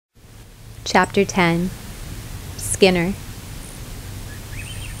Chapter 10. Skinner.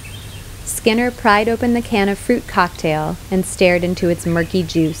 Skinner pried open the can of fruit cocktail and stared into its murky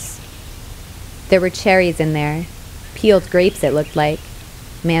juice. There were cherries in there, peeled grapes it looked like,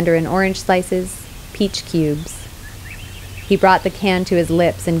 mandarin orange slices, peach cubes. He brought the can to his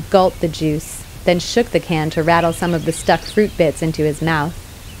lips and gulped the juice, then shook the can to rattle some of the stuck fruit bits into his mouth,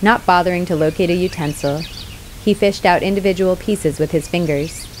 not bothering to locate a utensil. He fished out individual pieces with his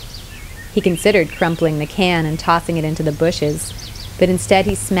fingers. He considered crumpling the can and tossing it into the bushes, but instead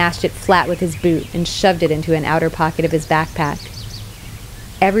he smashed it flat with his boot and shoved it into an outer pocket of his backpack.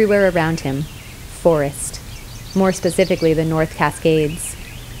 Everywhere around him, forest. More specifically, the North Cascades.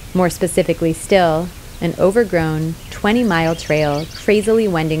 More specifically still, an overgrown, 20-mile trail crazily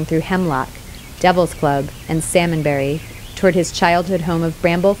wending through Hemlock, Devil's Club, and Salmonberry toward his childhood home of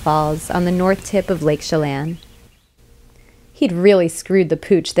Bramble Falls on the north tip of Lake Chelan. He'd really screwed the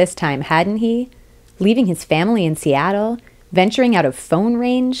pooch this time, hadn't he? Leaving his family in Seattle, venturing out of phone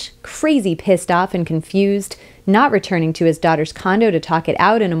range, crazy pissed off and confused, not returning to his daughter's condo to talk it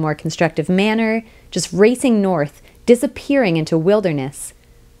out in a more constructive manner, just racing north, disappearing into wilderness.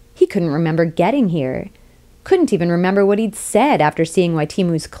 He couldn't remember getting here. Couldn't even remember what he'd said after seeing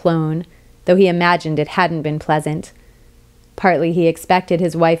Waitimu's clone, though he imagined it hadn't been pleasant. Partly he expected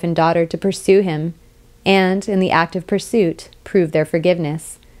his wife and daughter to pursue him, and, in the act of pursuit, prove their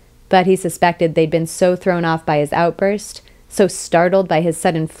forgiveness. But he suspected they'd been so thrown off by his outburst, so startled by his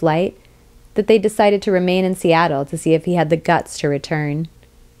sudden flight, that they decided to remain in Seattle to see if he had the guts to return.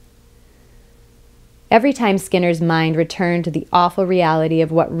 Every time Skinner's mind returned to the awful reality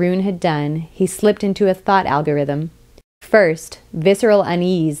of what Rune had done, he slipped into a thought algorithm. First, visceral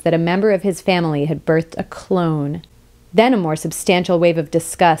unease that a member of his family had birthed a clone. Then a more substantial wave of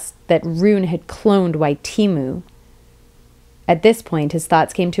disgust that Rune had cloned Waitimu. At this point, his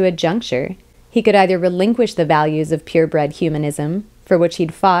thoughts came to a juncture. He could either relinquish the values of purebred humanism, for which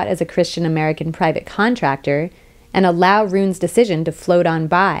he'd fought as a Christian American private contractor, and allow Rune's decision to float on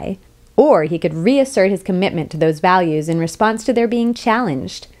by, or he could reassert his commitment to those values in response to their being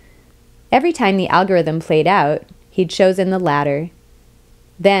challenged. Every time the algorithm played out, he'd chosen the latter.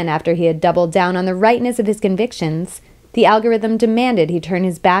 Then, after he had doubled down on the rightness of his convictions, the algorithm demanded he turn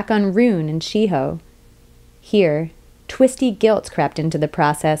his back on Rune and Shiho. Here, twisty guilt crept into the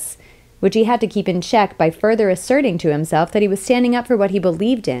process, which he had to keep in check by further asserting to himself that he was standing up for what he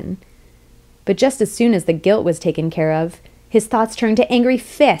believed in. But just as soon as the guilt was taken care of, his thoughts turned to angry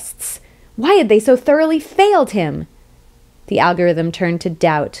fists. Why had they so thoroughly failed him? The algorithm turned to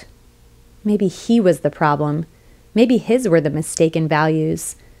doubt. Maybe he was the problem. Maybe his were the mistaken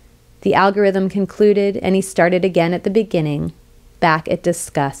values. The algorithm concluded, and he started again at the beginning, back at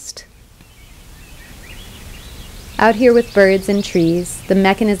disgust. Out here with birds and trees, the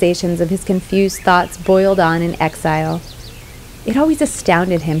mechanizations of his confused thoughts boiled on in exile. It always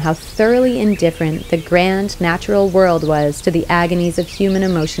astounded him how thoroughly indifferent the grand, natural world was to the agonies of human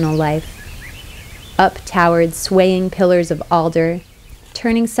emotional life. Up-towered, swaying pillars of alder,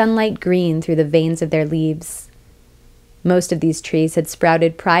 turning sunlight green through the veins of their leaves. Most of these trees had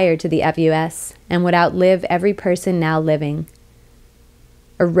sprouted prior to the FUS and would outlive every person now living.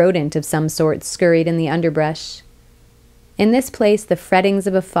 A rodent of some sort scurried in the underbrush. In this place, the frettings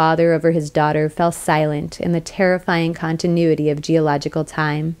of a father over his daughter fell silent in the terrifying continuity of geological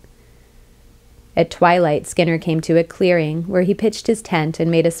time. At twilight, Skinner came to a clearing where he pitched his tent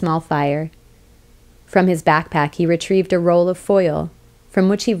and made a small fire. From his backpack, he retrieved a roll of foil, from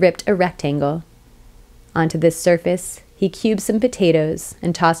which he ripped a rectangle. Onto this surface, he cubed some potatoes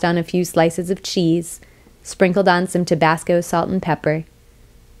and tossed on a few slices of cheese, sprinkled on some Tabasco salt and pepper.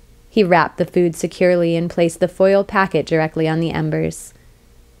 He wrapped the food securely and placed the foil packet directly on the embers.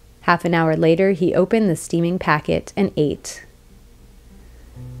 Half an hour later, he opened the steaming packet and ate.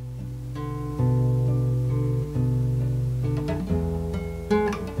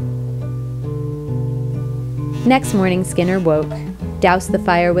 Next morning, Skinner woke, doused the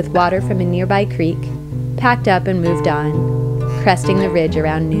fire with water from a nearby creek, packed up and moved on, cresting the ridge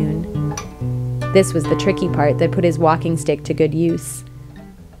around noon. This was the tricky part that put his walking stick to good use.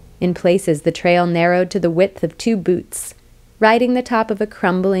 In places, the trail narrowed to the width of 2 boots, riding the top of a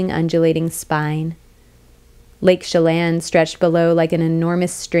crumbling, undulating spine. Lake Chelan stretched below like an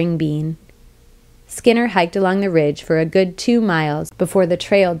enormous string bean. Skinner hiked along the ridge for a good 2 miles before the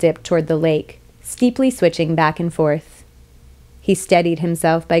trail dipped toward the lake, steeply switching back and forth. He steadied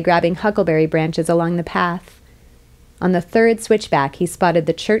himself by grabbing huckleberry branches along the path. On the 3rd switchback, he spotted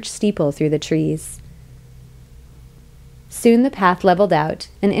the church steeple through the trees. Soon the path leveled out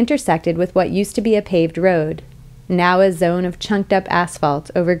and intersected with what used to be a paved road, now a zone of chunked-up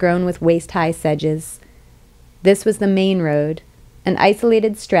asphalt overgrown with waist-high sedges. This was the main road, an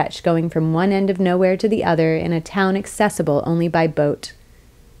isolated stretch going from one end of nowhere to the other in a town accessible only by boat.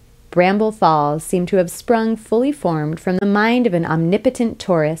 Bramble Falls seemed to have sprung fully formed from the mind of an omnipotent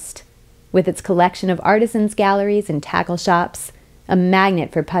tourist, with its collection of artisans' galleries and tackle shops, a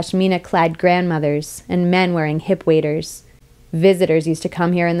magnet for pashmina-clad grandmothers and men wearing hip waders. Visitors used to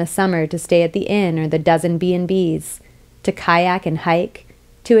come here in the summer to stay at the inn or the dozen B&Bs, to kayak and hike,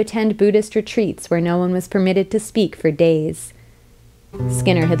 to attend Buddhist retreats where no one was permitted to speak for days.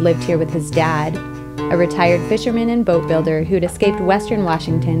 Skinner had lived here with his dad, a retired fisherman and boat builder who'd escaped Western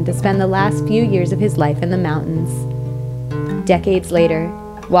Washington to spend the last few years of his life in the mountains. Decades later,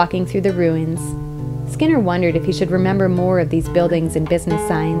 walking through the ruins, Skinner wondered if he should remember more of these buildings and business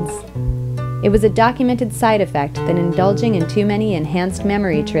signs. It was a documented side effect that indulging in too many enhanced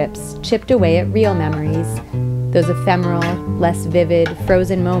memory trips chipped away at real memories, those ephemeral, less vivid,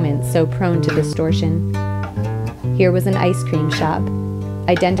 frozen moments so prone to distortion. Here was an ice cream shop,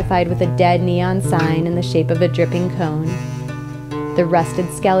 identified with a dead neon sign in the shape of a dripping cone. The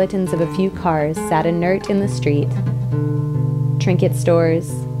rusted skeletons of a few cars sat inert in the street. Trinket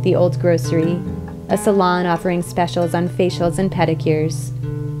stores, the old grocery, a salon offering specials on facials and pedicures,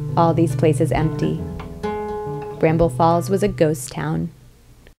 all these places empty. Bramble Falls was a ghost town.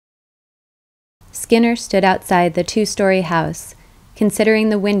 Skinner stood outside the 2-story house, considering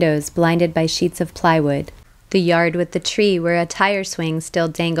the windows blinded by sheets of plywood, the yard with the tree where a tire swing still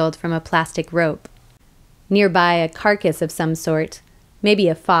dangled from a plastic rope. Nearby, a carcass of some sort, maybe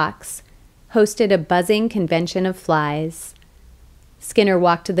a fox, hosted a buzzing convention of flies. Skinner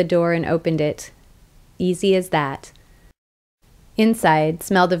walked to the door and opened it. Easy as that. Inside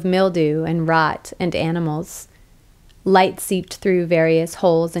smelled of mildew and rot and animals. Light seeped through various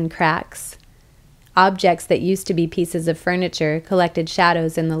holes and cracks. Objects that used to be pieces of furniture collected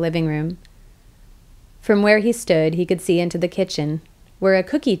shadows in the living room. From where he stood, he could see into the kitchen, where a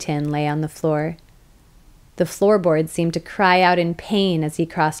cookie tin lay on the floor. The floorboard seemed to cry out in pain as he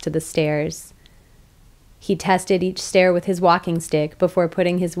crossed to the stairs. He tested each stair with his walking stick before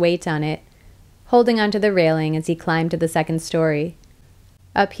putting his weight on it, holding onto the railing as he climbed to the 2nd story.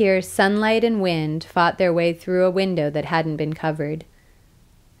 Up here, sunlight and wind fought their way through a window that hadn't been covered.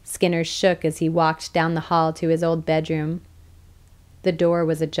 Skinner shook as he walked down the hall to his old bedroom. The door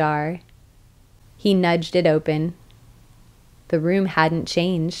was ajar. He nudged it open. The room hadn't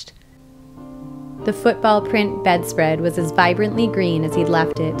changed. The football print bedspread was as vibrantly green as he'd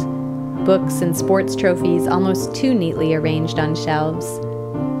left it, books and sports trophies almost too neatly arranged on shelves.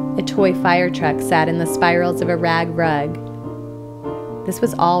 A toy fire truck sat in the spirals of a rag rug. This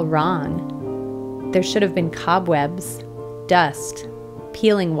was all wrong. There should have been cobwebs, dust,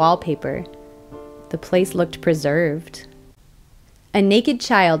 peeling wallpaper. The place looked preserved. A naked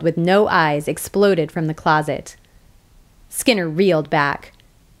child with no eyes exploded from the closet. Skinner reeled back.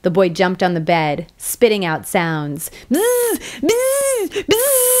 The boy jumped on the bed, spitting out sounds. Bzzz! Bzzz!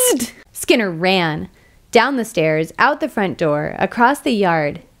 Bzzz! Skinner ran, down the stairs, out the front door, across the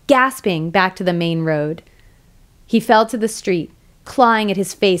yard, gasping back to the main road. He fell to the street, clawing at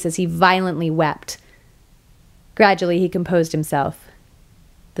his face as he violently wept. Gradually he composed himself.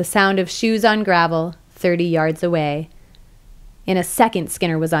 The sound of shoes on gravel, 30 yards away. In a second,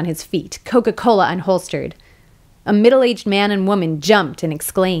 Skinner was on his feet, Coca-Cola unholstered. A middle-aged man and woman jumped and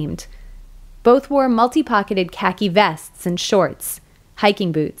exclaimed. Both wore multi-pocketed khaki vests and shorts,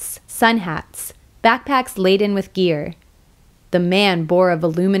 hiking boots, sun hats, backpacks laden with gear. The man bore a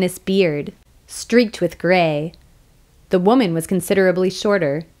voluminous beard, streaked with gray. The woman was considerably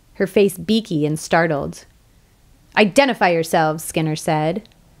shorter, her face beaky and startled. "Identify yourselves," Skinner said.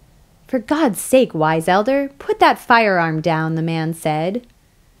 "For God's sake, wise elder, put that firearm down," the man said.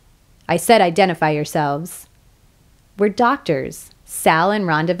 "I said identify yourselves." "We're doctors, Sal and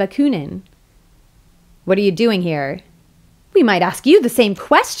Rhonda Bakunin." "What are you doing here?" "We might ask you the same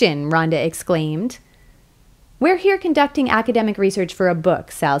question," Rhonda exclaimed. "We're here conducting academic research for a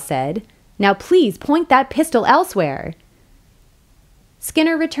book," Sal said. "Now please point that pistol elsewhere."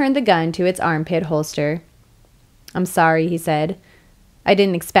 Skinner returned the gun to its armpit holster. "I'm sorry," he said. "I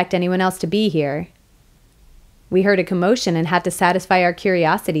didn't expect anyone else to be here." "We heard a commotion and had to satisfy our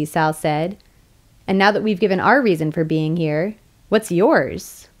curiosity," Sal said. "And now that we've given our reason for being here, what's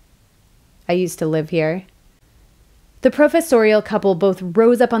yours?" "I used to live here." The professorial couple both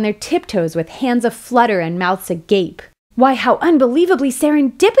rose up on their tiptoes with hands aflutter and mouths agape. "Why, how unbelievably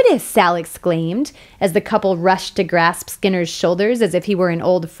serendipitous!" Sal exclaimed, as the couple rushed to grasp Skinner's shoulders as if he were an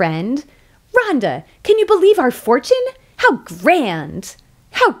old friend. "Rhonda, can you believe our fortune? How grand!"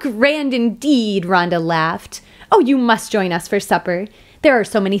 "How grand indeed!" Rhonda laughed. Oh, you must join us for supper. There are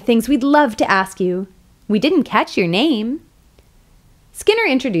so many things we'd love to ask you. We didn't catch your name." Skinner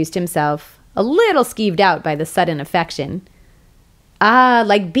introduced himself, a little skeeved out by the sudden affection. "Ah,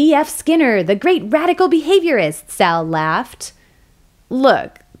 like B.F. Skinner, the great radical behaviorist," Sal laughed.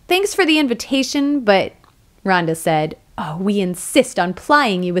 "Look, thanks for the invitation, but," Rhonda said, "oh, we insist on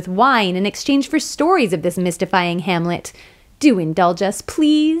plying you with wine in exchange for stories of this mystifying Hamlet. Do indulge us,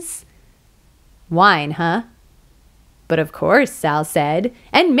 please." "Wine, huh?" "But of course," Sal said,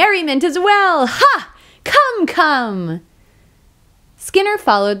 "and merriment as well. Ha! Come, come!" Skinner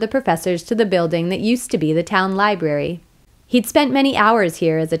followed the professors to the building that used to be the town library. He'd spent many hours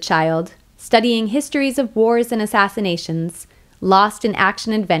here as a child, studying histories of wars and assassinations, lost in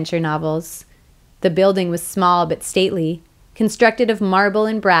action-adventure novels. The building was small but stately, constructed of marble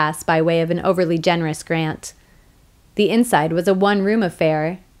and brass by way of an overly generous grant. The inside was a one-room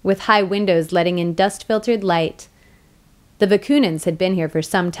affair, with high windows letting in dust-filtered light. The Bakunins had been here for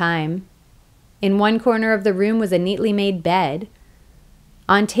some time. In one corner of the room was a neatly made bed.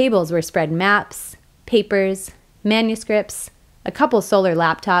 On tables were spread maps, papers, manuscripts, a couple solar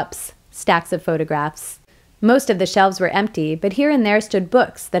laptops, stacks of photographs. Most of the shelves were empty, but here and there stood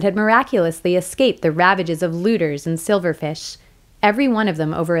books that had miraculously escaped the ravages of looters and silverfish, every one of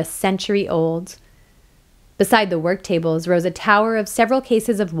them over a century old. Beside the work tables rose a tower of several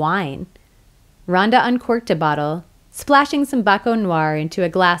cases of wine. Rhonda uncorked a bottle, splashing some Baco Noir into a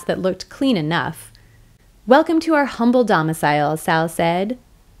glass that looked clean enough. "Welcome to our humble domicile," Sal said.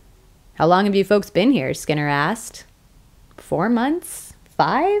 "How long have you folks been here?" Skinner asked. 4 months?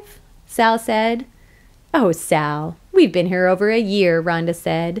 5? Sal said. "Oh, Sal, we've been here over a year," Rhonda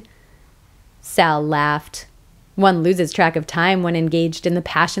said. Sal laughed. "One loses track of time when engaged in the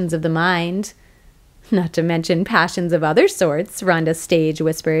passions of the mind." "Not to mention passions of other sorts," Rhonda stage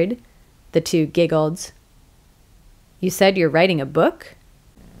whispered. The two giggled. "You said you're writing a book?"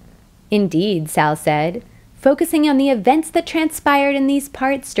 "Indeed," Sal said, "focusing on the events that transpired in these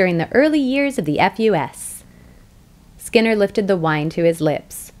parts during the early years of the FUS. Skinner lifted the wine to his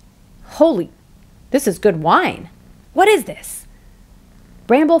lips. "Holy, this is good wine. What is this?"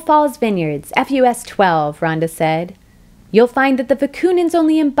 "Bramble Falls Vineyards, FUS 12, Rhonda said. "You'll find that the Bakunins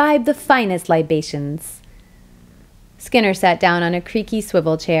only imbibe the finest libations." Skinner sat down on a creaky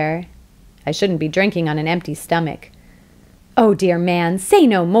swivel chair. "I shouldn't be drinking on an empty stomach." "Oh, dear man, say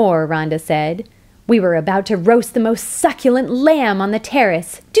no more," Rhonda said. "We were about to roast the most succulent lamb on the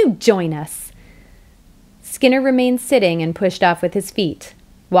terrace. Do join us." Skinner remained sitting and pushed off with his feet,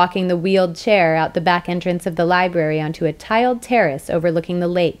 walking the wheeled chair out the back entrance of the library onto a tiled terrace overlooking the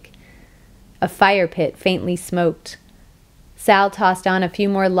lake. A fire pit faintly smoked. Sal tossed on a few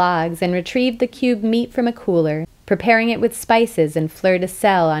more logs and retrieved the cube meat from a cooler, preparing it with spices and fleur de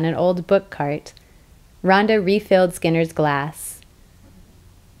sel on an old book cart. Rhonda refilled Skinner's glass.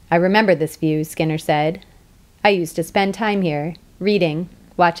 "I remember this view," Skinner said. "I used to spend time here, reading,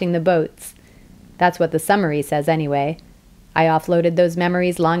 watching the boats. That's what the summary says anyway. I offloaded those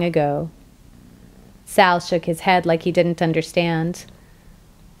memories long ago." Sal shook his head like he didn't understand.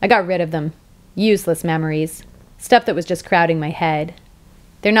 "I got rid of them. Useless memories. Stuff that was just crowding my head.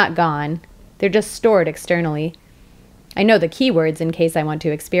 They're not gone. They're just stored externally. I know the keywords in case I want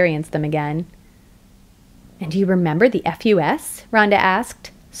to experience them again." "And do you remember the FUS?" Rhonda asked,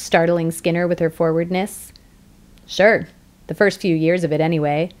 startling Skinner with her forwardness. "Sure. The first few years of it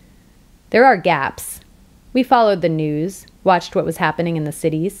anyway. There are gaps. We followed the news, watched what was happening in the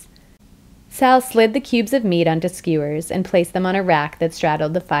cities." Sal slid the cubes of meat onto skewers and placed them on a rack that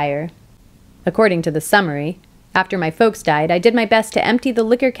straddled the fire. "According to the summary, after my folks died, I did my best to empty the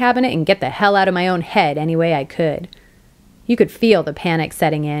liquor cabinet and get the hell out of my own head any way I could. You could feel the panic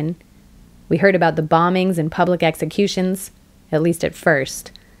setting in. We heard about the bombings and public executions, at least at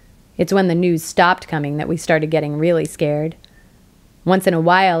first. It's when the news stopped coming that we started getting really scared. Once in a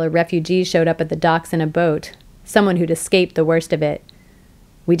while, a refugee showed up at the docks in a boat, someone who'd escaped the worst of it.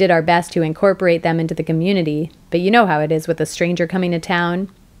 We did our best to incorporate them into the community, but you know how it is with a stranger coming to town.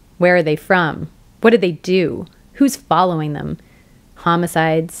 Where are they from? What did they do? Who's following them?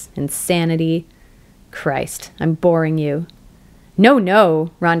 Homicides, insanity. Christ, I'm boring you." "No,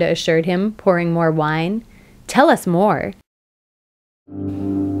 no," Rhonda assured him, pouring more wine. "Tell us more."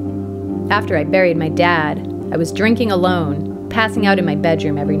 "After I buried my dad, I was drinking alone, passing out in my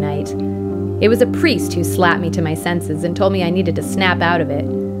bedroom every night. It was a priest who slapped me to my senses and told me I needed to snap out of it.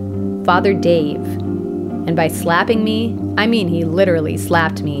 Father Dave. And by slapping me, I mean he literally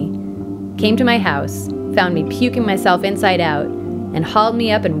slapped me. Came to my house, found me puking myself inside out, and hauled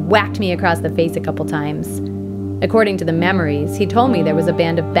me up and whacked me across the face a couple times. According to the memories, he told me there was a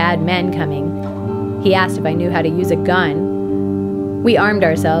band of bad men coming. He asked if I knew how to use a gun. We armed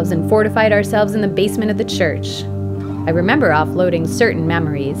ourselves and fortified ourselves in the basement of the church. I remember offloading certain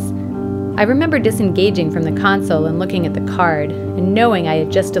memories. I remember disengaging from the console and looking at the card, and knowing I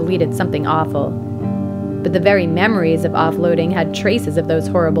had just deleted something awful. But the very memories of offloading had traces of those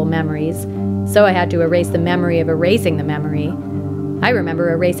horrible memories, so I had to erase the memory of erasing the memory. I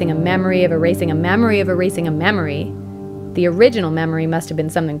remember erasing a memory of erasing a memory of erasing a memory. The original memory must have been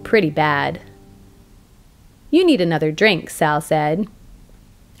something pretty bad. "You need another drink," Sal said.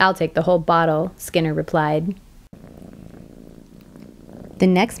 "I'll take the whole bottle," Skinner replied. The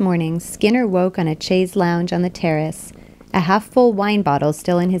next morning, Skinner woke on a chaise lounge on the terrace, a half-full wine bottle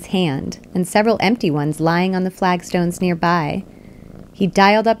still in his hand, and several empty ones lying on the flagstones nearby. He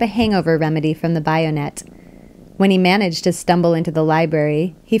dialed up a hangover remedy from the bayonet. When he managed to stumble into the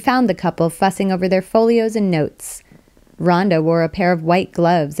library, he found the couple fussing over their folios and notes. Rhonda wore a pair of white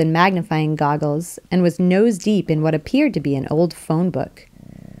gloves and magnifying goggles and was nose-deep in what appeared to be an old phone book.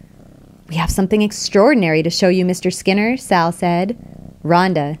 "We have something extraordinary to show you, Mr. Skinner," Sal said.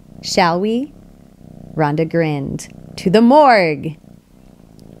 "Rhonda, shall we?" Rhonda grinned. "To the morgue!"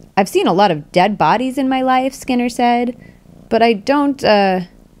 "I've seen a lot of dead bodies in my life," Skinner said, "but I don't,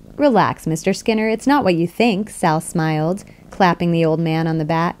 Relax, Mr. Skinner, it's not what you think," Sal smiled, clapping the old man on the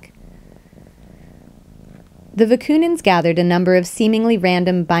back. The Vakunins gathered a number of seemingly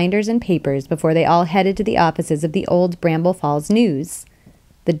random binders and papers before they all headed to the offices of the old Bramble Falls News.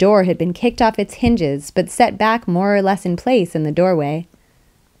 The door had been kicked off its hinges, but set back more or less in place in the doorway.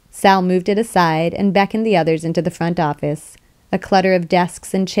 Sal moved it aside and beckoned the others into the front office, a clutter of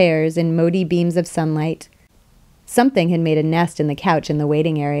desks and chairs in mody beams of sunlight. Something had made a nest in the couch in the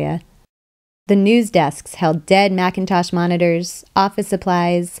waiting area. The news desks held dead Macintosh monitors, office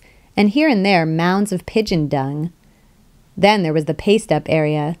supplies, and here and there mounds of pigeon dung. Then there was the paste-up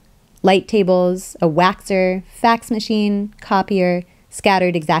area, light tables, a waxer, fax machine, copier,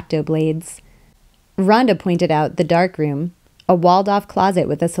 scattered X-Acto blades. Rhonda pointed out the dark room, a walled-off closet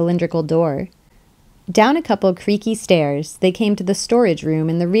with a cylindrical door. Down a couple creaky stairs, they came to the storage room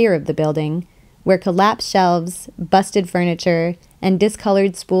in the rear of the building, where collapsed shelves, busted furniture, and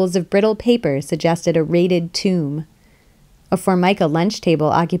discolored spools of brittle paper suggested a raided tomb. A Formica lunch table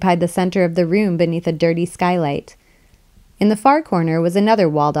occupied the center of the room beneath a dirty skylight. In the far corner was another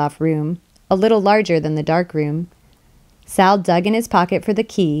walled-off room, a little larger than the dark room. Sal dug in his pocket for the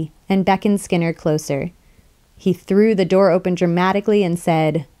key and beckoned Skinner closer. He threw the door open dramatically and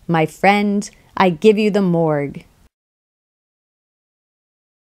said, "My friend, I give you the morgue."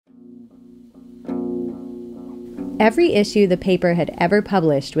 Every issue the paper had ever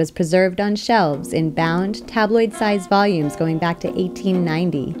published was preserved on shelves in bound, tabloid-sized volumes going back to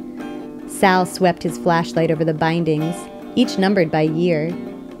 1890. Sal swept his flashlight over the bindings, each numbered by year.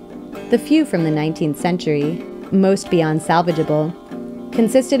 The few from the 19th century, most beyond salvageable,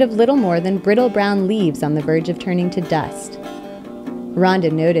 consisted of little more than brittle brown leaves on the verge of turning to dust.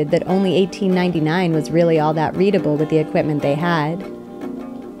 Rhonda noted that only 1899 was really all that readable with the equipment they had.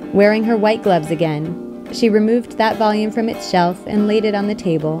 Wearing her white gloves again, she removed that volume from its shelf and laid it on the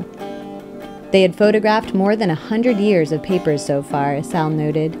table. They had photographed more than 100 years of papers so far, Sal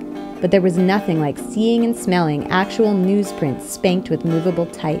noted, but there was nothing like seeing and smelling actual newsprints spanked with movable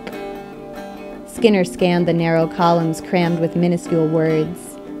type. Skinner scanned the narrow columns crammed with minuscule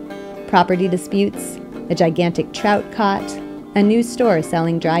words. Property disputes, a gigantic trout caught, a new store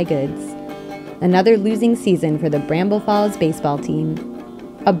selling dry goods. Another losing season for the Bramble Falls baseball team.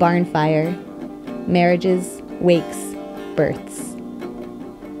 A barn fire. Marriages, wakes, births.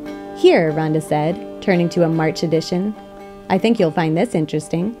 "Here," Rhonda said, turning to a March edition. "I think you'll find this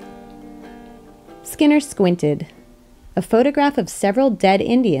interesting." Skinner squinted. A photograph of several dead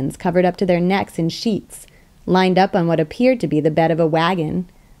Indians covered up to their necks in sheets, lined up on what appeared to be the bed of a wagon.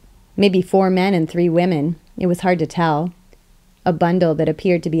 Maybe 4 men and 3 women. It was hard to tell. A bundle that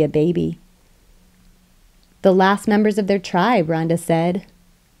appeared to be a baby. "The last members of their tribe," Rhonda said.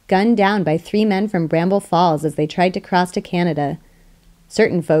 "Gunned down by 3 men from Bramble Falls as they tried to cross to Canada.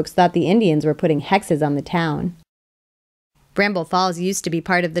 Certain folks thought the Indians were putting hexes on the town." "Bramble Falls used to be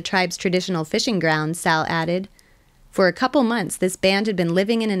part of the tribe's traditional fishing grounds," Sal added. "For a couple months, this band had been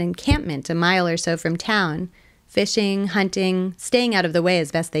living in an encampment a mile or so from town, fishing, hunting, staying out of the way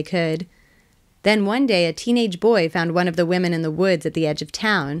as best they could. Then one day a teenage boy found one of the women in the woods at the edge of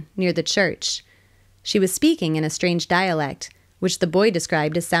town, near the church. She was speaking in a strange dialect, which the boy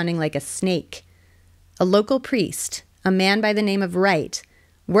described as sounding like a snake. A local priest, a man by the name of Wright,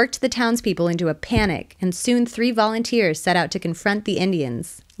 worked the townspeople into a panic, and soon 3 volunteers set out to confront the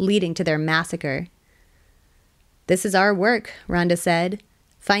Indians, leading to their massacre." "This is our work," Rhonda said.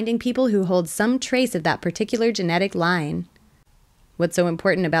 finding people who hold some trace of that particular genetic line. What's so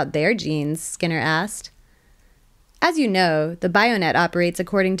important about their genes? Skinner asked. As you know, the BioNet operates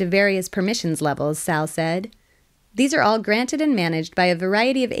according to various permissions levels, Sal said. These are all granted and managed by a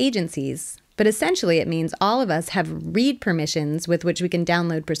variety of agencies, but essentially it means all of us have read permissions with which we can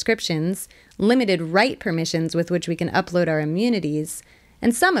download prescriptions, limited write permissions with which we can upload our immunities,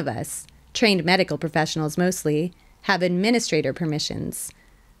 and some of us, trained medical professionals mostly, have administrator permissions.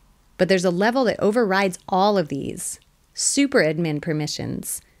 But there's a level that overrides all of these, super admin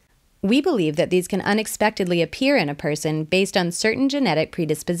permissions. We believe that these can unexpectedly appear in a person based on certain genetic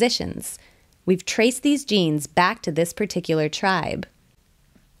predispositions. We've traced these genes back to this particular tribe.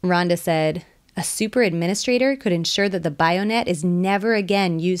 Rhonda said, a super administrator could ensure that the BioNet is never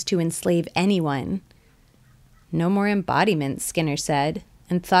again used to enslave anyone. No more embodiments, Skinner said,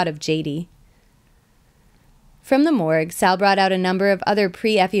 and thought of JD. From the morgue, Sal brought out a number of other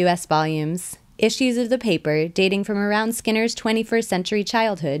pre-FUS volumes, issues of the paper dating from around Skinner's 21st century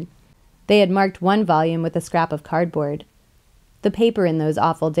childhood. They had marked one volume with a scrap of cardboard. The paper in those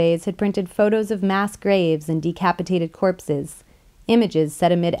awful days had printed photos of mass graves and decapitated corpses, images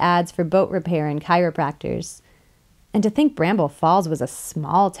set amid ads for boat repair and chiropractors. And to think Bramble Falls was a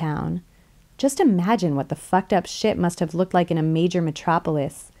small town. Just imagine what the fucked up shit must have looked like in a major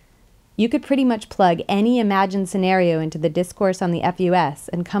metropolis. You could pretty much plug any imagined scenario into the discourse on the FUS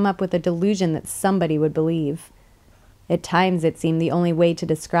and come up with a delusion that somebody would believe. At times it seemed the only way to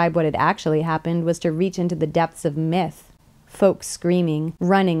describe what had actually happened was to reach into the depths of myth. Folks screaming,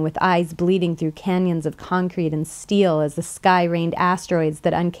 running with eyes bleeding through canyons of concrete and steel as the sky rained asteroids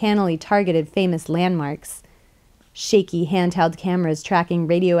that uncannily targeted famous landmarks. Shaky handheld cameras tracking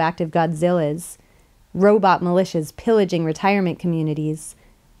radioactive Godzillas. Robot militias pillaging retirement communities.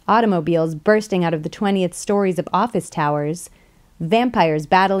 Automobiles bursting out of the 20th stories of office towers. Vampires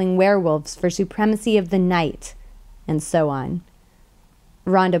battling werewolves for supremacy of the night. And so on.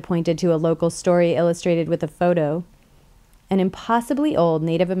 Rhonda pointed to a local story illustrated with a photo. An impossibly old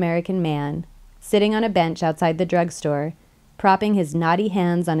Native American man, sitting on a bench outside the drugstore, propping his knotty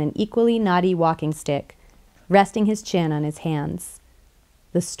hands on an equally knotty walking stick, resting his chin on his hands.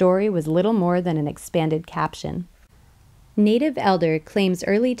 The story was little more than an expanded caption. Native elder claims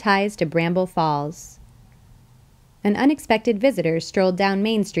early ties to Bramble Falls. An unexpected visitor strolled down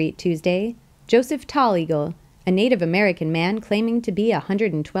Main Street Tuesday, Joseph Tall-Eagle, a Native American man claiming to be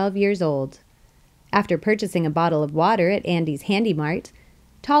 112 years old. After purchasing a bottle of water at Andy's Handy Mart,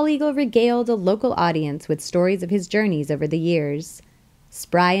 Tall-Eagle regaled a local audience with stories of his journeys over the years.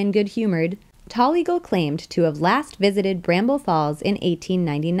 Spry and good-humored, Tall-Eagle claimed to have last visited Bramble Falls in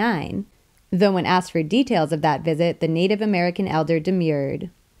 1899, though when asked for details of that visit, the Native American elder demurred.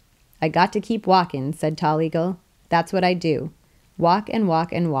 "I got to keep walking," said Tall-Eagle. "That's what I do. Walk and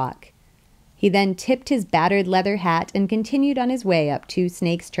walk and walk." He then tipped his battered leather hat and continued on his way up Two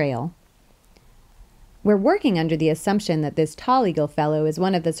Snakes Trail. "We're working under the assumption that this Tall-Eagle fellow is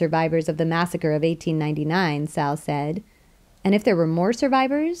one of the survivors of the massacre of 1899, Sal said. And if there were more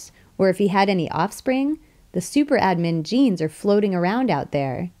survivors, or if he had any offspring, the super admin genes are floating around out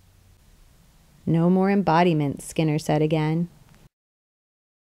there. No more embodiments, Skinner said again.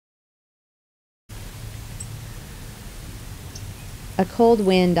 A cold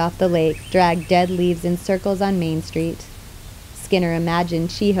wind off the lake dragged dead leaves in circles on Main Street. Skinner imagined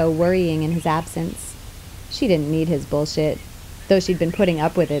Chiho worrying in his absence. She didn't need his bullshit, though she'd been putting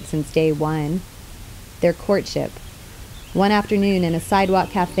up with it since day one. Their courtship. One afternoon in a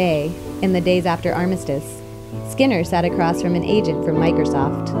sidewalk cafe, in the days after Armistice, Skinner sat across from an agent from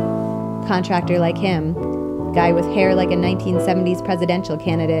Microsoft. Contractor like him, guy with hair like a 1970s presidential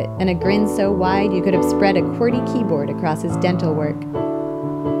candidate and a grin so wide you could have spread a QWERTY keyboard across his dental work.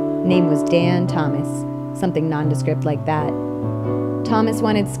 Name was Dan Thomas, something nondescript like that. Thomas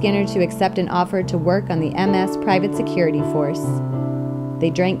wanted Skinner to accept an offer to work on the MS Private Security Force.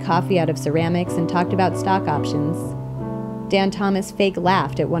 They drank coffee out of ceramics and talked about stock options. Dan Thomas fake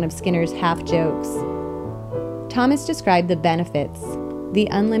laughed at one of Skinner's half-jokes. Thomas described the benefits, the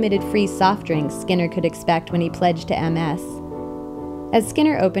unlimited free soft drinks Skinner could expect when he pledged to MS. As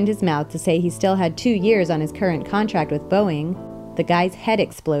Skinner opened his mouth to say he still had 2 years on his current contract with Boeing, the guy's head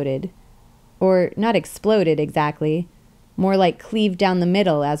exploded. Or not exploded exactly, more like cleaved down the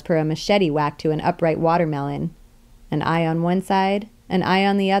middle as per a machete whack to an upright watermelon. An eye on one side, an eye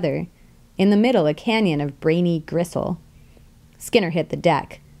on the other. In the middle, a canyon of brainy gristle. Skinner hit the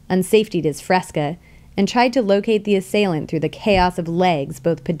deck, unsafetied his Fresca, and tried to locate the assailant through the chaos of legs,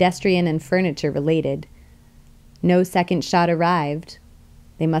 both pedestrian and furniture-related. No second shot arrived.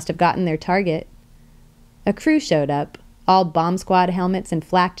 They must have gotten their target. A crew showed up, all bomb squad helmets and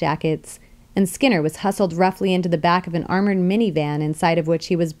flak jackets, and Skinner was hustled roughly into the back of an armored minivan inside of which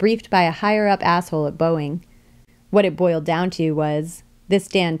he was briefed by a higher-up asshole at Boeing. What it boiled down to was, this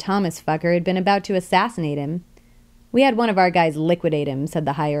Dan Thomas fucker had been about to assassinate him. "We had one of our guys liquidate him," said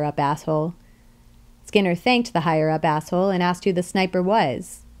the higher-up asshole. Skinner thanked the higher-up asshole and asked who the sniper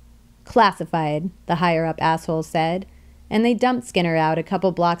was. "Classified," the higher-up asshole said, and they dumped Skinner out a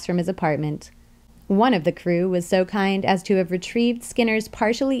couple blocks from his apartment. One of the crew was so kind as to have retrieved Skinner's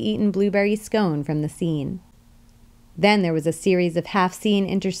partially eaten blueberry scone from the scene. Then there was a series of half-seen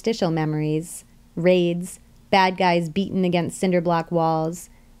interstitial memories, raids, bad guys beaten against cinder-block walls,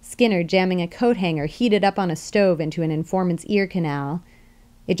 Skinner jamming a coat hanger heated up on a stove into an informant's ear canal.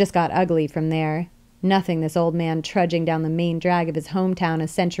 It just got ugly from there. Nothing this old man trudging down the main drag of his hometown a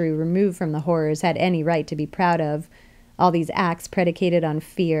century removed from the horrors had any right to be proud of. All these acts predicated on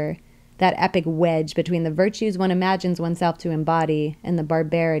fear, that epic wedge between the virtues one imagines oneself to embody and the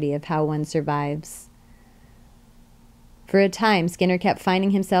barbarity of how one survives. For a time, Skinner kept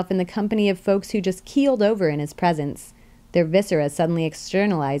finding himself in the company of folks who just keeled over in his presence, their viscera suddenly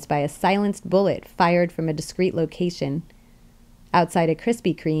externalized by a silenced bullet fired from a discreet location. Outside a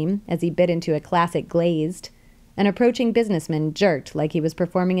Krispy Kreme, as he bit into a classic glazed, an approaching businessman jerked like he was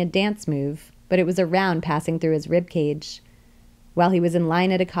performing a dance move, but it was a round passing through his ribcage. While he was in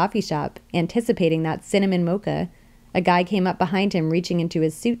line at a coffee shop, anticipating that cinnamon mocha, a guy came up behind him reaching into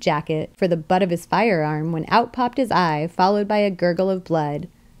his suit jacket for the butt of his firearm when out popped his eye, followed by a gurgle of blood.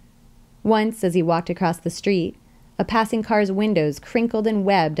 Once, as he walked across the street, a passing car's windows crinkled and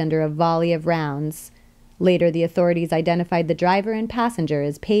webbed under a volley of rounds. Later, the authorities identified the driver and passenger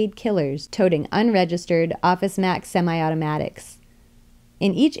as paid killers toting unregistered Office Max semi-automatics.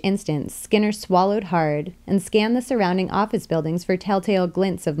 In each instance, Skinner swallowed hard and scanned the surrounding office buildings for telltale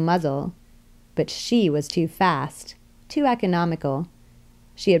glints of muzzle. But she was too fast, too economical.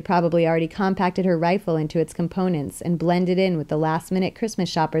 She had probably already compacted her rifle into its components and blended in with the last-minute Christmas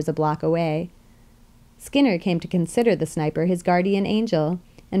shoppers a block away. Skinner came to consider the sniper his guardian angel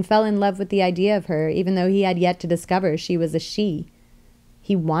and fell in love with the idea of her even though he had yet to discover she was a she.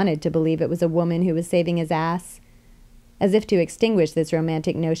 He wanted to believe it was a woman who was saving his ass. As if to extinguish this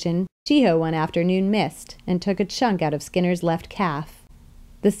romantic notion, Chiho one afternoon missed and took a chunk out of Skinner's left calf.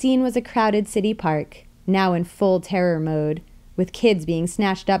 The scene was a crowded city park, now in full terror mode, with kids being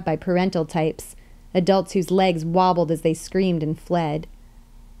snatched up by parental types, adults whose legs wobbled as they screamed and fled.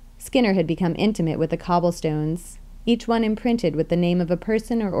 Skinner had become intimate with the cobblestones, each one imprinted with the name of a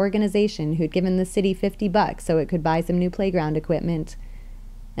person or organization who'd given the city $50 so it could buy some new playground equipment.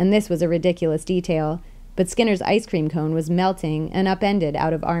 And this was a ridiculous detail, but Skinner's ice cream cone was melting and upended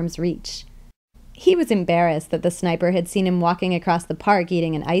out of arm's reach. He was embarrassed that the sniper had seen him walking across the park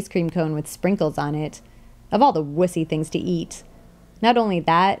eating an ice cream cone with sprinkles on it. Of all the wussy things to eat. Not only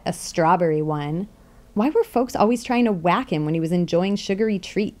that, a strawberry one. Why were folks always trying to whack him when he was enjoying sugary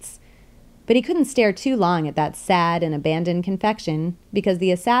treats? But he couldn't stare too long at that sad and abandoned confection, because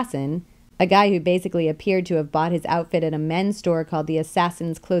the assassin, a guy who basically appeared to have bought his outfit at a men's store called the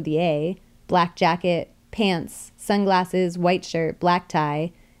Assassin's Clothier, black jacket, pants, sunglasses, white shirt, black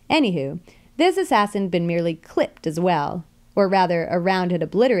tie. Anywho, this assassin had been merely clipped as well, or rather a round had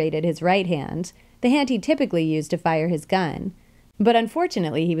obliterated his right hand, the hand he typically used to fire his gun. But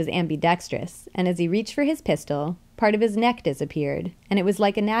unfortunately he was ambidextrous, and as he reached for his pistol, part of his neck disappeared, and it was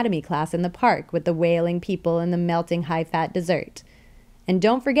like anatomy class in the park with the wailing people and the melting high-fat dessert. And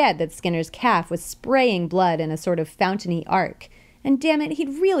don't forget that Skinner's calf was spraying blood in a sort of fountainy arc, and damn it,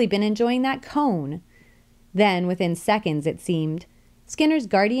 he'd really been enjoying that cone. Then, within seconds, it seemed, Skinner's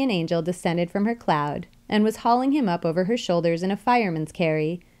guardian angel descended from her cloud and was hauling him up over her shoulders in a fireman's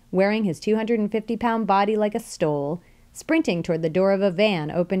carry, wearing his 250-pound body like a stole, sprinting toward the door of a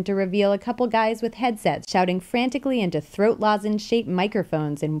van opened to reveal a couple guys with headsets shouting frantically into throat lozenge-shaped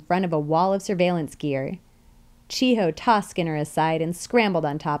microphones in front of a wall of surveillance gear. Chiho tossed Skinner aside and scrambled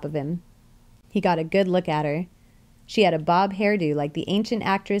on top of him. He got a good look at her. She had a bob hairdo like the ancient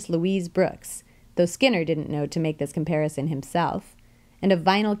actress Louise Brooks, though Skinner didn't know to make this comparison himself, and a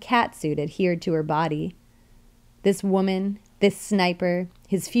vinyl catsuit adhered to her body. This woman, this sniper,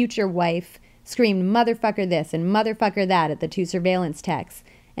 his future wife, screamed motherfucker this and motherfucker that at the two surveillance techs,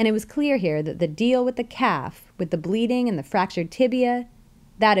 and it was clear here that the deal with the calf, with the bleeding and the fractured tibia,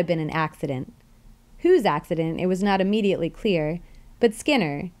 that had been an accident. Whose accident, it was not immediately clear, but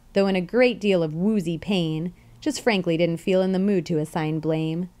Skinner, though in a great deal of woozy pain, just frankly didn't feel in the mood to assign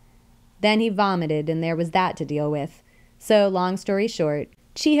blame. Then he vomited, and there was that to deal with. So, long story short,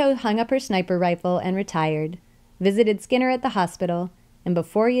 Chiho hung up her sniper rifle and retired, visited Skinner at the hospital, and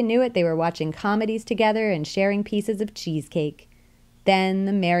before you knew it, they were watching comedies together and sharing pieces of cheesecake. Then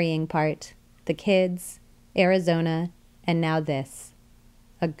the marrying part, the kids, Arizona, and now this,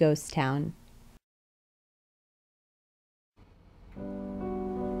 a ghost town.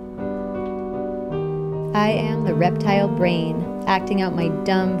 I am the reptile brain, acting out my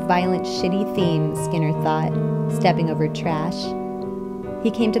dumb, violent, shitty theme, Skinner thought, stepping over trash. He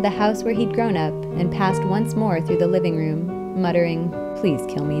came to the house where he'd grown up and passed once more through the living room, muttering, "Please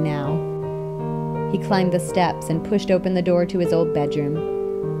kill me now." He climbed the steps and pushed open the door to his old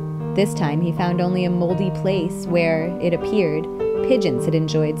bedroom. This time he found only a moldy place where, it appeared, pigeons had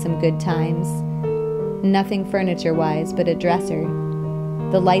enjoyed some good times. Nothing furniture-wise but a dresser.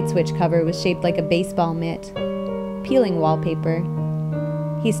 The light switch cover was shaped like a baseball mitt. Peeling wallpaper.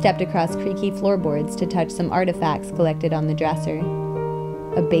 He stepped across creaky floorboards to touch some artifacts collected on the dresser.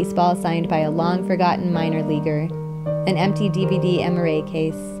 A baseball signed by a long-forgotten minor leaguer. An empty DVD MRA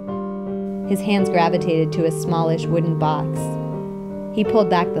case. His hands gravitated to a smallish wooden box. He pulled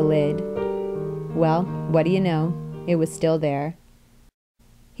back the lid. Well, what do you know? It was still there.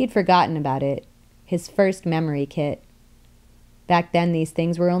 He'd forgotten about it. His first memory kit. Back then, these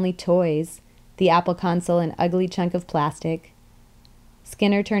things were only toys, the Apple console an ugly chunk of plastic.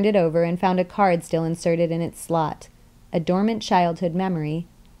 Skinner turned it over and found a card still inserted in its slot, a dormant childhood memory.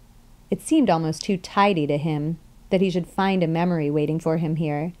 It seemed almost too tidy to him, that he should find a memory waiting for him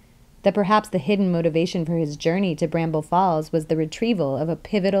here, that perhaps the hidden motivation for his journey to Bramble Falls was the retrieval of a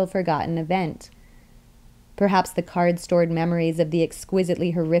pivotal forgotten event. Perhaps the card stored memories of the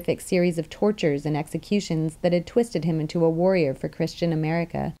exquisitely horrific series of tortures and executions that had twisted him into a warrior for Christian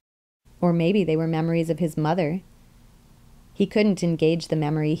America. Or maybe they were memories of his mother. He couldn't engage the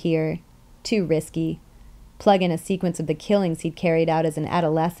memory here. Too risky. Plug in a sequence of the killings he'd carried out as an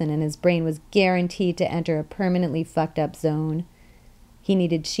adolescent and his brain was guaranteed to enter a permanently fucked up zone. He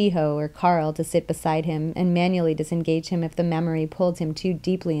needed Shiho or Carl to sit beside him and manually disengage him if the memory pulled him too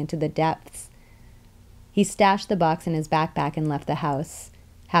deeply into the depths. He stashed the box in his backpack and left the house,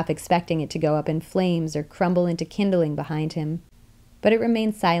 half expecting it to go up in flames or crumble into kindling behind him. But it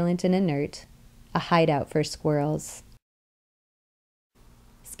remained silent and inert, a hideout for squirrels.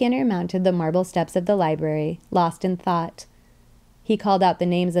 Skinner mounted the marble steps of the library, lost in thought. He called out the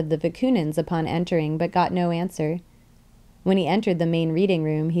names of the Vikunins upon entering, but got no answer. When he entered the main reading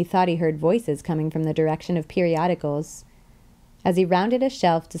room, he thought he heard voices coming from the direction of periodicals. As he rounded a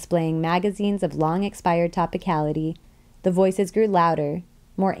shelf displaying magazines of long-expired topicality, the voices grew louder,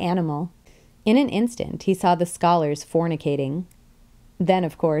 more animal. In an instant, he saw the scholars fornicating. Then,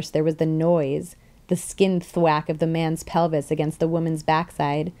 of course, there was the noise, the skin thwack of the man's pelvis against the woman's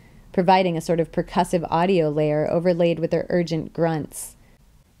backside, providing a sort of percussive audio layer overlaid with their urgent grunts.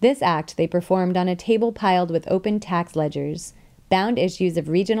 This act they performed on a table piled with open tax ledgers, bound issues of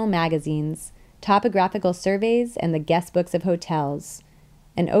regional magazines, topographical surveys, and the guest books of hotels.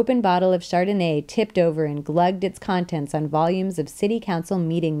 An open bottle of Chardonnay tipped over and glugged its contents on volumes of city council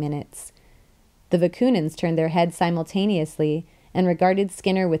meeting minutes. The Vikunins turned their heads simultaneously and regarded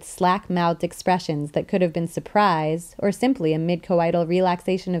Skinner with slack-mouthed expressions that could have been surprise or simply a mid-coital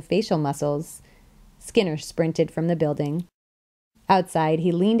relaxation of facial muscles. Skinner sprinted from the building. Outside,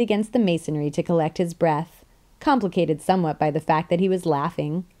 he leaned against the masonry to collect his breath, complicated somewhat by the fact that he was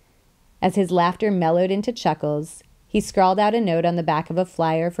laughing. As his laughter mellowed into chuckles, he scrawled out a note on the back of a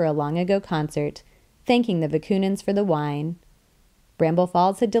flyer for a long-ago concert, thanking the Vikunins for the wine. Bramble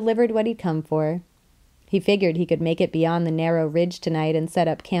Falls had delivered what he'd come for. He figured he could make it beyond the narrow ridge tonight and set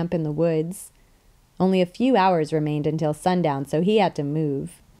up camp in the woods. Only a few hours remained until sundown, so he had to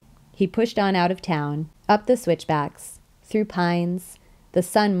move. He pushed on out of town, up the switchbacks, through pines, the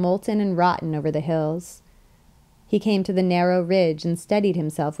sun molten and rotten over the hills. He came to the narrow ridge and steadied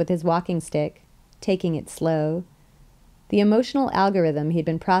himself with his walking stick, taking it slow. The emotional algorithm he'd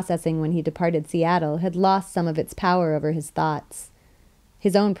been processing when he departed Seattle had lost some of its power over his thoughts.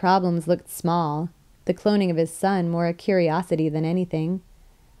 His own problems looked small, the cloning of his son more a curiosity than anything.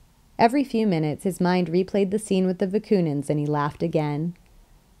 Every few minutes his mind replayed the scene with the Vikunins and he laughed again.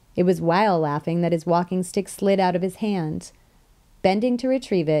 It was while laughing that his walking stick slid out of his hand. Bending to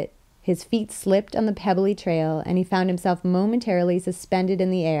retrieve it, his feet slipped on the pebbly trail, and he found himself momentarily suspended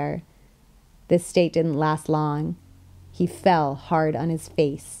in the air. This state didn't last long. He fell hard on his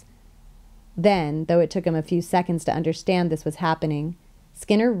face. Then, though it took him a few seconds to understand this was happening,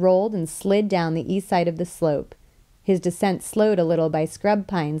 Skinner rolled and slid down the east side of the slope, his descent slowed a little by scrub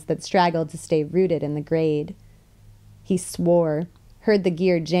pines that straggled to stay rooted in the grade. He swore, heard the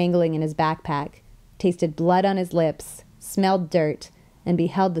gear jangling in his backpack, tasted blood on his lips, smelled dirt, and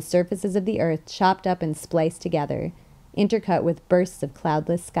beheld the surfaces of the earth chopped up and spliced together, intercut with bursts of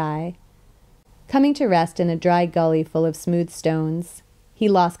cloudless sky. Coming to rest in a dry gully full of smooth stones, he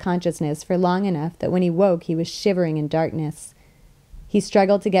lost consciousness for long enough that when he woke he was shivering in darkness. He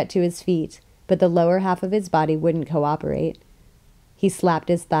struggled to get to his feet, but the lower half of his body wouldn't cooperate. He slapped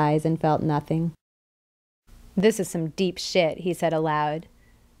his thighs and felt nothing. "This is some deep shit," he said aloud.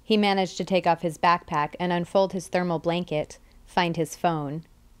 He managed to take off his backpack and unfold his thermal blanket, find his phone.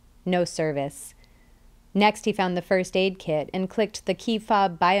 No service. Next he found the first aid kit and clicked the key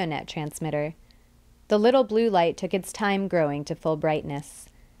fob bayonet transmitter. The little blue light took its time growing to full brightness.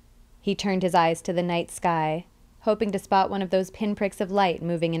 He turned his eyes to the night sky, hoping to spot one of those pinpricks of light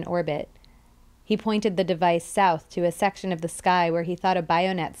moving in orbit. He pointed the device south to a section of the sky where he thought a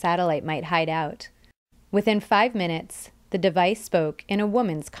bayonet satellite might hide out. Within 5 minutes, the device spoke in a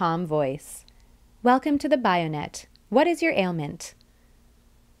woman's calm voice. "Welcome to the bayonet. What is your ailment?"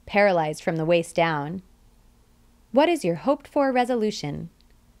 "Paralyzed from the waist down." "What is your hoped-for resolution?"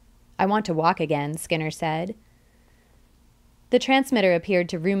 "I want to walk again," Skinner said. The transmitter appeared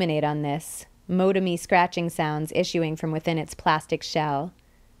to ruminate on this, modem-y scratching sounds issuing from within its plastic shell.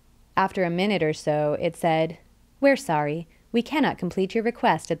 After a minute or so, it said, "We're sorry. We cannot complete your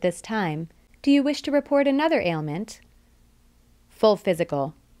request at this time. Do you wish to report another ailment?" "Full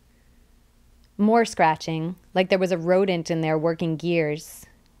physical." More scratching, like there was a rodent in there working gears.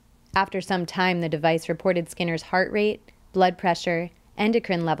 After some time, the device reported Skinner's heart rate, blood pressure,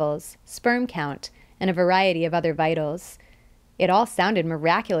 endocrine levels, sperm count, and a variety of other vitals. It all sounded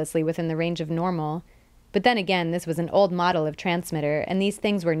miraculously within the range of normal, but then again, this was an old model of transmitter, and these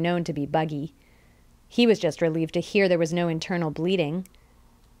things were known to be buggy. He was just relieved to hear there was no internal bleeding.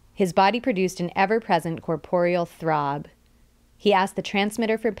 His body produced an ever-present corporeal throb. He asked the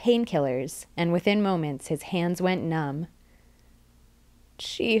transmitter for painkillers, and within moments his hands went numb.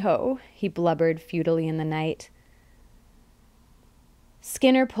 "Chiho," he blubbered futilely in the night.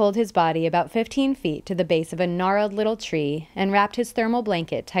 Skinner pulled his body about 15 feet to the base of a gnarled little tree and wrapped his thermal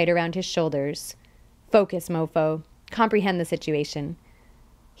blanket tight around his shoulders. "Focus, mofo. Comprehend the situation."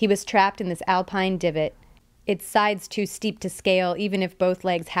 He was trapped in this alpine divot, its sides too steep to scale even if both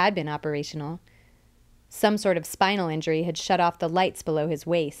legs had been operational. Some sort of spinal injury had shut off the lights below his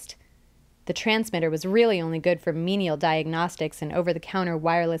waist. The transmitter was really only good for menial diagnostics and over-the-counter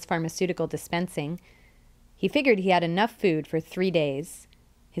wireless pharmaceutical dispensing. He figured he had enough food for 3 days.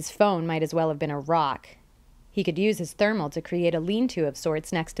 His phone might as well have been a rock. He could use his thermal to create a lean-to of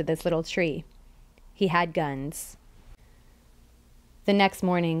sorts next to this little tree. He had guns. The next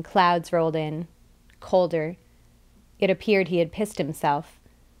morning, clouds rolled in. Colder. It appeared he had pissed himself.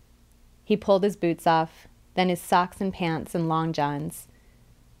 He pulled his boots off, then his socks and pants and long johns.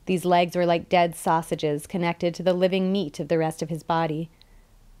 These legs were like dead sausages connected to the living meat of the rest of his body.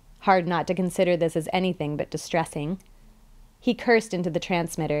 Hard not to consider this as anything but distressing. He cursed into the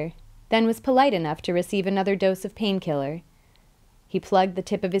transmitter, then was polite enough to receive another dose of painkiller. He plugged the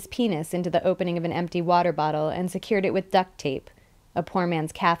tip of his penis into the opening of an empty water bottle and secured it with duct tape, a poor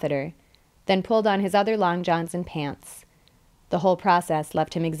man's catheter, then pulled on his other long johns and pants. The whole process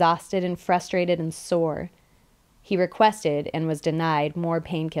left him exhausted and frustrated and sore. He requested and was denied more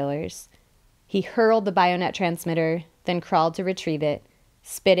painkillers. He hurled the bayonet transmitter, then crawled to retrieve it,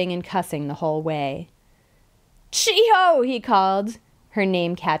 spitting and cussing the whole way. "Chiho!" he called, her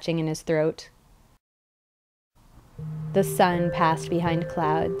name catching in his throat. The sun passed behind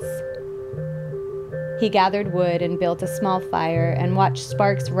clouds. He gathered wood and built a small fire and watched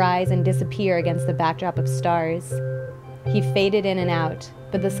sparks rise and disappear against the backdrop of stars. He faded in and out,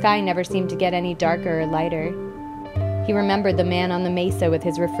 but the sky never seemed to get any darker or lighter. He remembered the man on the mesa with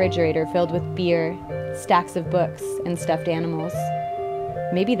his refrigerator filled with beer, stacks of books, and stuffed animals.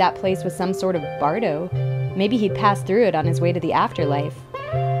 Maybe that place was some sort of bardo. Maybe he'd passed through it on his way to the afterlife.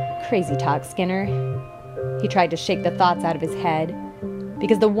 Crazy talk, Skinner. He tried to shake the thoughts out of his head,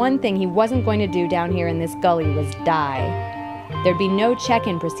 because the one thing he wasn't going to do down here in this gully was die. There'd be no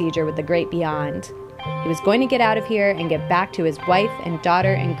check-in procedure with the great beyond. He was going to get out of here and get back to his wife and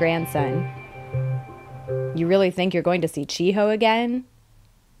daughter and grandson. "You really think you're going to see Chiho again?"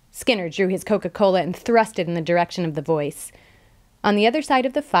 Skinner drew his Coca-Cola and thrust it in the direction of the voice. On the other side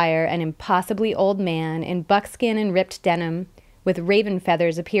of the fire, an impossibly old man in buckskin and ripped denim, with raven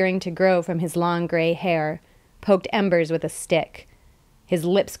feathers appearing to grow from his long gray hair, poked embers with a stick. His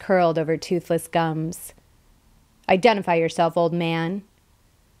lips curled over toothless gums. "Identify yourself, old man."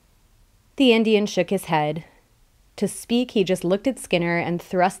 The Indian shook his head. To speak, he just looked at Skinner and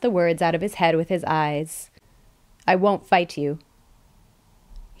thrust the words out of his head with his eyes. "I won't fight you."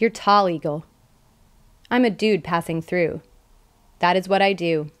 "You're tall, Eagle." "I'm a dude passing through." "That is what I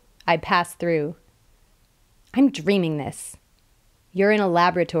do. I pass through." I'm dreaming this. You're in a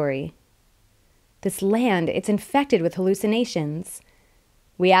laboratory. This land, it's infected with hallucinations.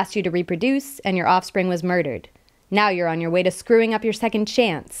 We asked you to reproduce, and your offspring was murdered. Now you're on your way to screwing up your second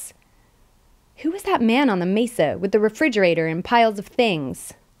chance. Who was that man on the mesa with the refrigerator and piles of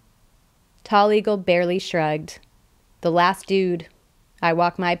things? Tall Eagle barely shrugged. The last dude. I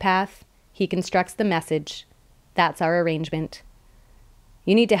walk my path. He constructs the message. That's our arrangement.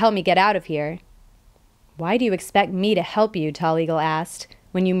 You need to help me get out of here. Why do you expect me to help you, Tall Eagle asked,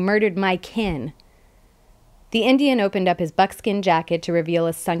 when you murdered my kin? The Indian opened up his buckskin jacket to reveal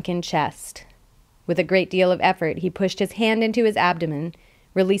a sunken chest. With a great deal of effort, he pushed his hand into his abdomen,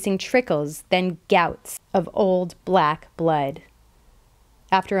 releasing trickles, then gouts of old black blood.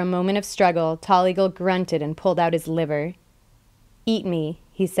 After a moment of struggle, Tall Eagle grunted and pulled out his liver. Eat me,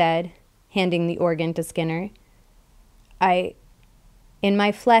 he said, handing the organ to Skinner. In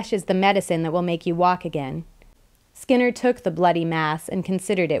my flesh is the medicine that will make you walk again. Skinner took the bloody mass and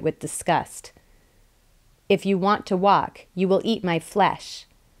considered it with disgust. If you want to walk, you will eat my flesh.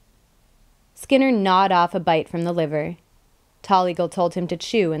 Skinner gnawed off a bite from the liver. Tall Eagle told him to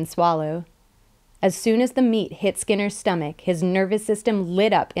chew and swallow. As soon as the meat hit Skinner's stomach, his nervous system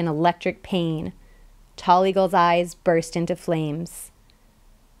lit up in electric pain. Tall Eagle's eyes burst into flames.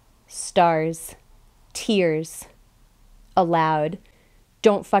 Stars. Tears. Aloud.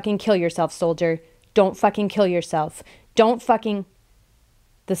 Don't fucking kill yourself, soldier. Don't fucking kill yourself. Don't fucking...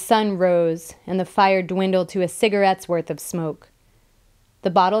 The sun rose, and the fire dwindled to a cigarette's worth of smoke. The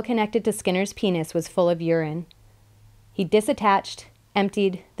bottle connected to Skinner's penis was full of urine. He disattached,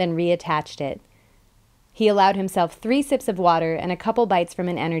 emptied, then reattached it. He allowed himself 3 sips of water and a couple bites from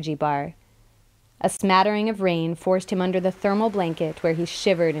an energy bar. A smattering of rain forced him under the thermal blanket where he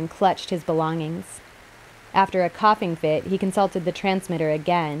shivered and clutched his belongings. After a coughing fit, he consulted the transmitter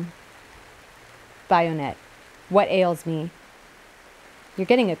again. Bionet, what ails me? You're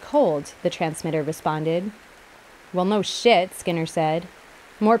getting a cold, the transmitter responded. Well, no shit, Skinner said.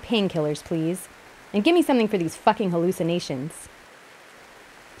 More painkillers, please. And give me something for these fucking hallucinations.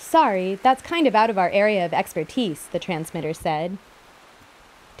 Sorry, that's kind of out of our area of expertise, the transmitter said.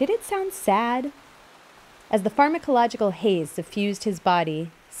 Did it sound sad? As the pharmacological haze suffused his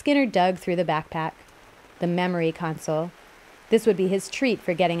body, Skinner dug through the backpack. The memory console. This would be his treat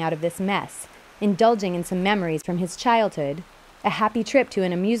for getting out of this mess, indulging in some memories from his childhood, a happy trip to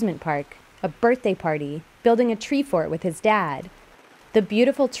an amusement park, a birthday party, building a tree fort with his dad. The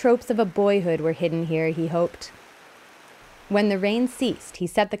beautiful tropes of a boyhood were hidden here, he hoped. When the rain ceased, he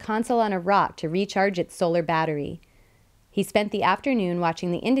set the console on a rock to recharge its solar battery. He spent the afternoon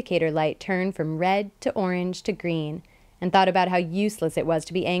watching the indicator light turn from red to orange to green, and thought about how useless it was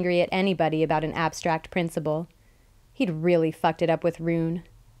to be angry at anybody about an abstract principle. He'd really fucked it up with Rune,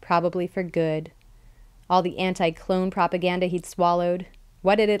 probably for good. All the anti-clone propaganda he'd swallowed,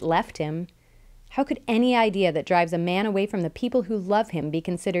 what had it left him? How could any idea that drives a man away from the people who love him be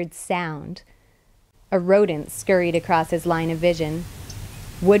considered sound? A rodent scurried across his line of vision.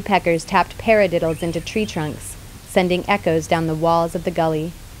 Woodpeckers tapped paradiddles into tree trunks, sending echoes down the walls of the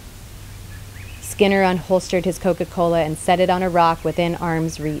gully. Skinner unholstered his Coca-Cola and set it on a rock within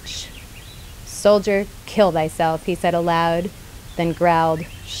arm's reach. Soldier, kill thyself, he said aloud, then growled,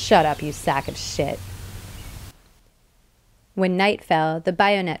 Shut up, you sack of shit. When night fell, the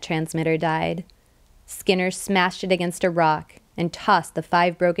Bionet transmitter died. Skinner smashed it against a rock and tossed the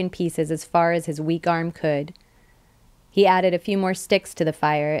 5 broken pieces as far as his weak arm could. He added a few more sticks to the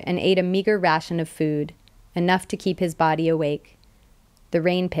fire and ate a meager ration of food, enough to keep his body awake. The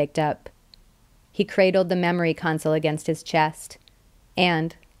rain picked up. He cradled the memory console against his chest,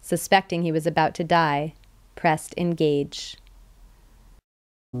 and, suspecting he was about to die, pressed engage.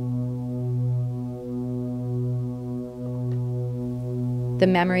 The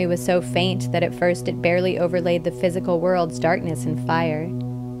memory was so faint that at first it barely overlaid the physical world's darkness and fire.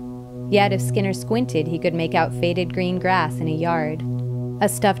 Yet if Skinner squinted, he could make out faded green grass in a yard, a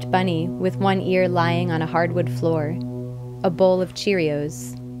stuffed bunny with one ear lying on a hardwood floor, a bowl of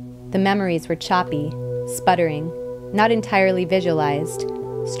Cheerios. The memories were choppy, sputtering, not entirely visualized,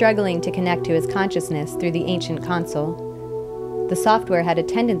 struggling to connect to his consciousness through the ancient console. The software had a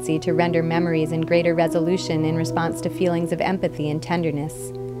tendency to render memories in greater resolution in response to feelings of empathy and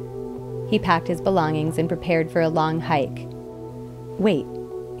tenderness. He packed his belongings and prepared for a long hike. Wait,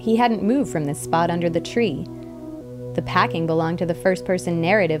 he hadn't moved from this spot under the tree. The packing belonged to the first-person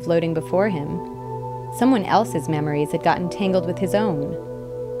narrative loading before him. Someone else's memories had gotten tangled with his own.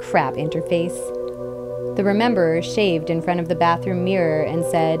 Crap interface. The rememberer shaved in front of the bathroom mirror and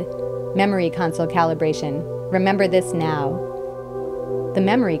said, Memory console calibration. Remember this now. The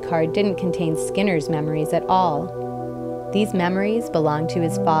memory card didn't contain Skinner's memories at all. These memories belonged to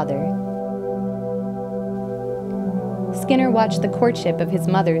his father. Skinner watched the courtship of his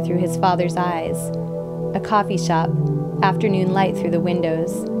mother through his father's eyes. A coffee shop, afternoon light through the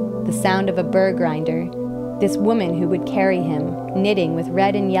windows, the sound of a burr grinder, this woman who would carry him, knitting with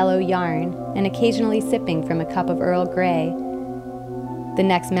red and yellow yarn and occasionally sipping from a cup of Earl Grey. The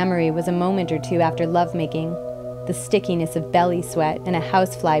next memory was a moment or two after lovemaking, the stickiness of belly sweat and a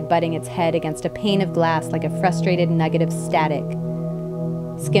housefly butting its head against a pane of glass like a frustrated nugget of static.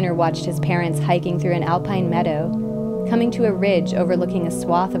 Skinner watched his parents hiking through an alpine meadow, coming to a ridge overlooking a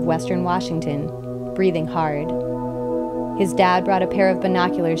swath of western Washington, breathing hard. His dad brought a pair of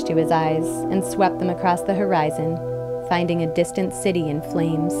binoculars to his eyes and swept them across the horizon, finding a distant city in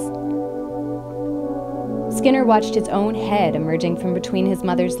flames. Skinner watched his own head emerging from between his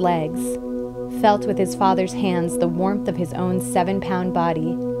mother's legs, felt with his father's hands the warmth of his own 7-pound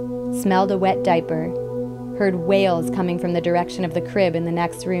body, smelled a wet diaper, heard wails coming from the direction of the crib in the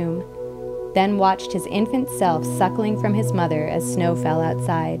next room, then watched his infant self suckling from his mother as snow fell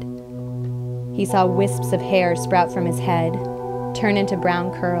outside. He saw wisps of hair sprout from his head, turn into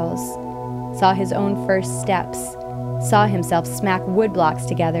brown curls, saw his own first steps, saw himself smack wood blocks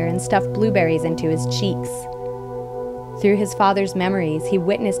together and stuff blueberries into his cheeks. Through his father's memories, he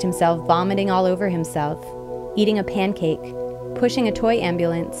witnessed himself vomiting all over himself, eating a pancake, pushing a toy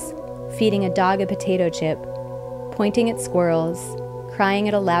ambulance, feeding a dog a potato chip, pointing at squirrels, crying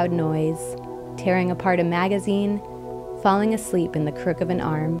at a loud noise, tearing apart a magazine, falling asleep in the crook of an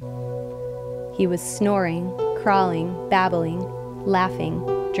arm. He was snoring, crawling, babbling, laughing,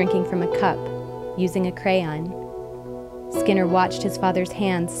 drinking from a cup, using a crayon. Skinner watched his father's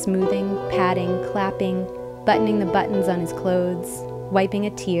hands smoothing, patting, clapping, buttoning the buttons on his clothes, wiping a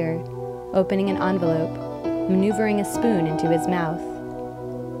tear, opening an envelope, maneuvering a spoon into his mouth.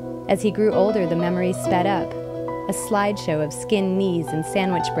 As he grew older, the memories sped up, a slideshow of skinned knees and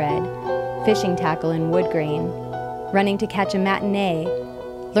sandwich bread, fishing tackle and wood grain, running to catch a matinee,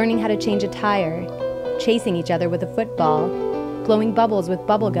 learning how to change a tire, chasing each other with a football, blowing bubbles with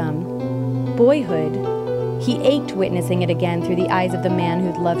bubble gum. Boyhood. He ached witnessing it again through the eyes of the man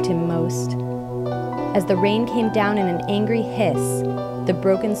who'd loved him most. As the rain came down in an angry hiss, the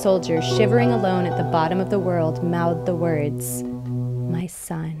broken soldier, shivering alone at the bottom of the world, mouthed the words, "My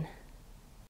son."